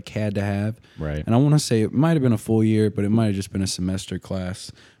class you like had to have. Right. And I want to say it might have been a full year, but it might have just been a semester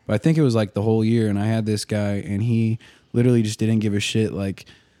class. But I think it was like the whole year, and I had this guy, and he literally just didn't give a shit. Like,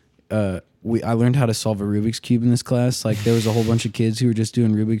 I learned how to solve a Rubik's Cube in this class. Like there was a whole bunch of kids who were just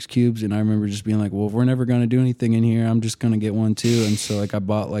doing Rubik's Cubes, and I remember just being like, well, if we're never going to do anything in here, I'm just going to get one too. And so like I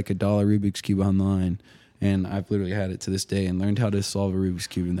bought like $1 Rubik's Cube online, and I've literally had it to this day and learned how to solve a Rubik's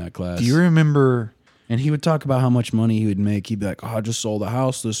Cube in that class. Do you remember? And he would talk about how much money he would make. He'd be like, oh, I just sold a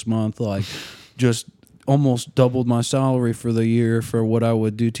house this month, like just almost doubled my salary for the year for what I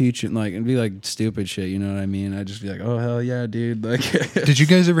would do teaching, like, and be like stupid shit, you know what I mean? I'd just be like, oh hell yeah, dude. Like Did you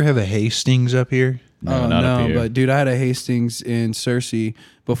guys ever have a Hastings up here? No, not up here. But dude, I had a Hastings in Searcy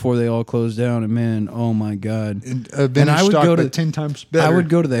before they all closed down, and man, oh my god. And I would go to 10 times better. I would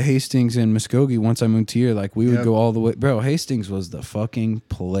go to the Hastings in Muskogee once I moved here. Like we would go all the way, bro. Hastings was the fucking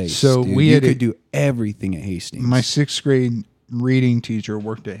place. So dude. you could do everything at Hastings. My 6th grade reading teacher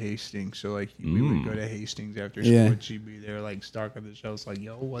worked at Hastings, so like we would go to Hastings after school, and she'd be there like stocking the shelves, like,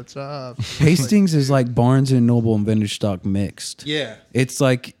 yo, what's up? Hastings is like Barnes and Noble and vintage stock mixed. Yeah, it's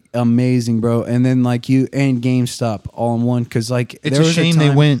like amazing, bro. And then like you and GameStop all in one, because like it's a shame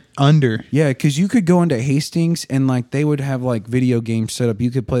they went under. Yeah, because you could go into Hastings and like they would have like video games set up. You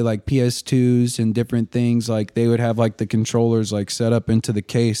could play like PS2s and different things. Like they would have like the controllers like set up into the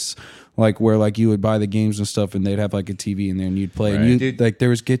case, like where like you would buy the games and stuff, and they'd have like a TV in there and you'd play. Right. And like there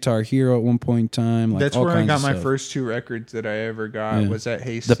was Guitar Hero at one point in time. Like, that's all where I kinds got of my stuff. first 2 records that I ever got was at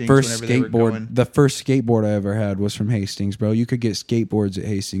Hastings. The first whenever they were going. the first skateboard I ever had was from Hastings, bro. You could get skateboards at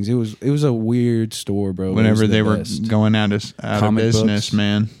Hastings. It was a weird store, bro. Whenever they were going out of business, books.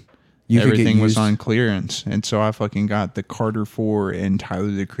 Man. You Everything was on clearance, and so I fucking got the Carter 4 and Tyler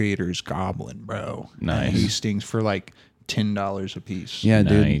the Creator's Goblin, bro. Nice. At Hastings for like $10 a piece. Yeah,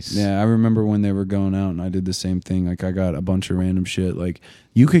 Nice. dude. Yeah, I remember when they were going out, and I did the same thing. Like, I got a bunch of random shit. Like,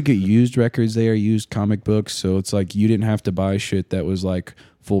 you could get used records there, used comic books. So it's like you didn't have to buy shit that was like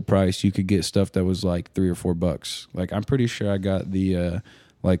full price. You could get stuff that was like $3 or $4. Like, I'm pretty sure I got the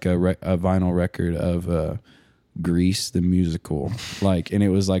like a vinyl record of Grease the musical, like, and it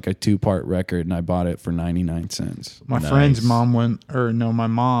was like a 2-part record, and I bought it for 99 cents. My friend's mom my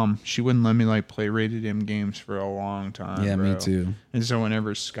mom, she wouldn't let me like play rated M games for a long time. Yeah, bro. me too. And so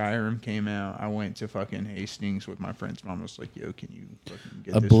whenever Skyrim came out, I went to fucking Hastings with my friend's mom. Was like, yo, can you fucking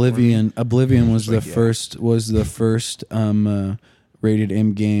get Oblivion? This for me? Oblivion was Like, the first rated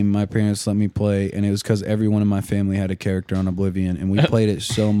M game my parents let me play, and it was because everyone in my family had a character on Oblivion, and we played it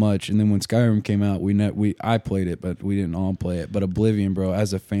so much. And then when Skyrim came out, I played it, but we didn't all play it. But Oblivion, bro,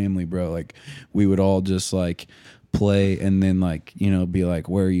 as a family, bro, like we would all just like play, and then like, you know, be like,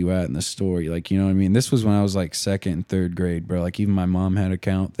 where are you at in the story? Like, you know what I mean? This was when I was like 2nd and 3rd grade, bro. Like even my mom had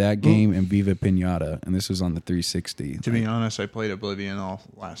account that game and Viva Pinata, and this was on the 360. To be honest, I played Oblivion all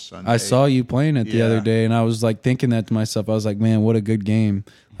last Sunday. I saw you playing it the other day, and I was like thinking that to myself. I was like, man, what a good game.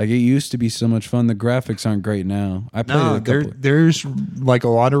 Like, it used to be so much fun. The graphics aren't great now. I played it there's like a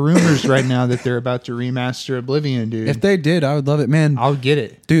lot of rumors right now that they're about to remaster Oblivion, dude. If they did, I would love it, man. I'll get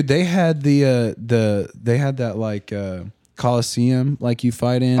it, dude. They had they had that like Coliseum, like you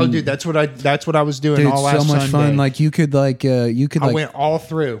fight in. Oh, dude, that's what I was doing dude, all last so much Sunday. fun. Like you could I went all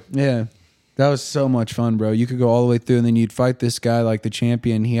through. Yeah. That was so much fun, bro. You could go all the way through, and then you'd fight this guy, like the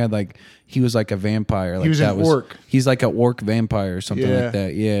champion. He was like a vampire. Like, he was an orc. He's like an orc vampire or something like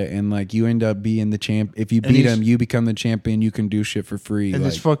that. Yeah, and like you end up being the champ. If you beat him, you become the champion. You can do shit for free. And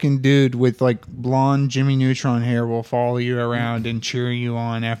like, this fucking dude with like blonde Jimmy Neutron hair will follow you around and cheer you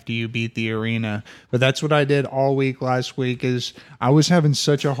on after you beat the arena. But that's what I did all week last week. Is I was having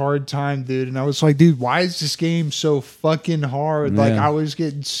such a hard time, dude, and I was like, dude, why is this game so fucking hard? Like I was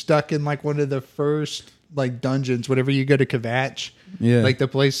getting stuck in like one of the first like dungeons, whenever you go to Kvatch. Yeah. Like the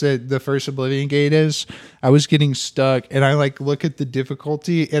place that the first Oblivion gate is, I was getting stuck, and I like look at the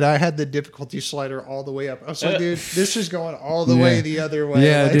difficulty, and I had the difficulty slider all the way up. I was like, dude, this is going all the way the other way.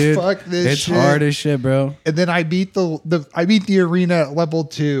 Yeah, like, dude. Fuck this it's shit. hard as shit, bro. And then I beat the arena at level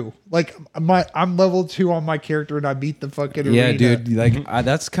 2. Like I'm level 2 on my character, and I beat the fucking arena. Yeah, dude. Like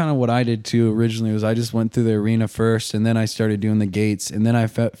that's kind of what I did too originally. Was I just went through the arena first, and then I started doing the gates, and then I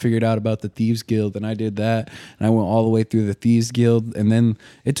figured out about the Thieves Guild, and I did that, and I went all the way through the Thieves Guild, and then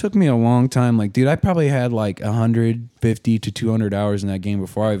it took me a long time. Like, dude, I probably had like 150 to 200 hours in that game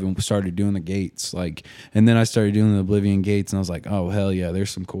before I even started doing the gates. Like, and then I started doing the Oblivion gates, and I was like, oh hell yeah, there's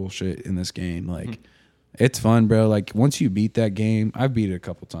some cool shit in this game. Like. It's fun, bro. Like once you beat that game, I beat it a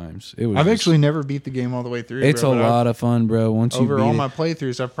couple times. I've actually never beat the game all the way through. It's a lot of fun, bro. Once you beat all it. my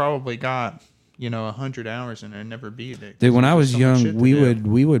playthroughs, I've probably got 100 hours, and I never beat it. Dude, when I was young,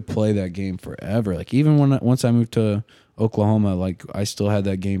 we would play that game forever. Like even once I moved to Oklahoma, like I still had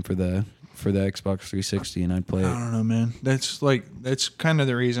that game for the Xbox 360, and I'd play it. I don't know, man. That's kind of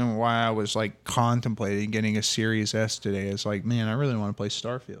the reason why I was like contemplating getting a Series S today. Is like, man, I really want to play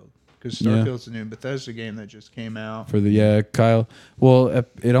Starfield. because Starfield's the new Bethesda game that just came out. For the Kyle. Well,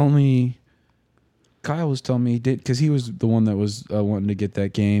 it only Kyle was telling me he did because he was the one that was wanting to get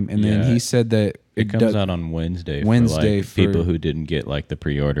that game, and then he said that it comes out on Wednesday. Wednesday for people who didn't get like the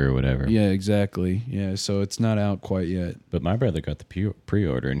pre-order or whatever. Yeah, exactly. Yeah, so it's not out quite yet. But my brother got the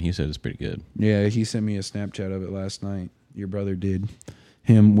pre-order, and he said it's pretty good. Yeah, he sent me a Snapchat of it last night. Your brother did.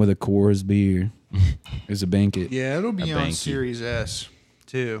 Him with a Coors beer is a banquet. Yeah, it'll be on Series S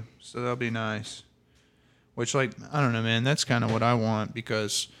too, so that'll be nice. Which, like, I don't know, man. That's kind of what I want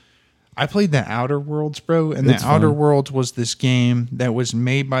because I played the Outer Worlds, bro, and It's the Outer fun. Worlds was this game that was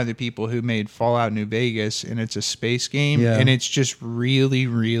made by the people who made Fallout New Vegas, and it's a space game, and it's just really,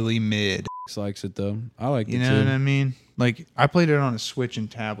 really mid. Likes it though. I like it too. You know what I mean? Like, I played it on a Switch and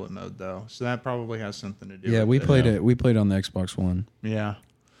tablet mode though, so that probably has something to do. Yeah, with we it. played it. We played on the Xbox One. Yeah,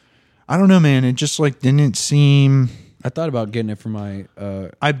 I don't know, man. It just like didn't seem. I thought about getting it for my.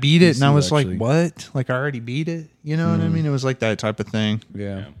 I beat it, and I was actually. like, "What? Like, I already beat it?" You know what I mean? It was like that type of thing.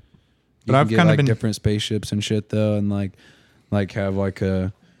 Yeah. But You I've can get, kind of like been different spaceships and shit though, and like have like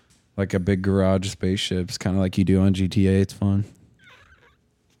a big garage spaceships, kind of like you do on GTA. It's fun.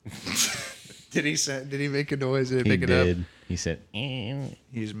 Did he make a noise? Did it He make it did. up? He said,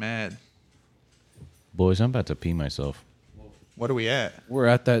 He's mad. "Boys, I'm about to pee myself." What are we at? We're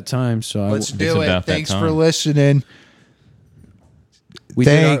at that time, so Let's It's do it. about that Thanks for time. listening. we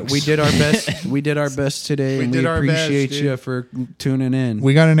Thanks. did our best. We did our best today. We and did we our best, appreciate dude. you for tuning in.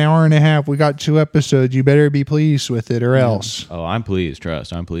 We got an hour and a half. We got 2 episodes. You better be pleased with it or else. Oh, I'm pleased.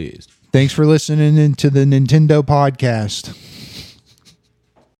 Trust, I'm pleased. Thanks for listening to the Nintendo podcast.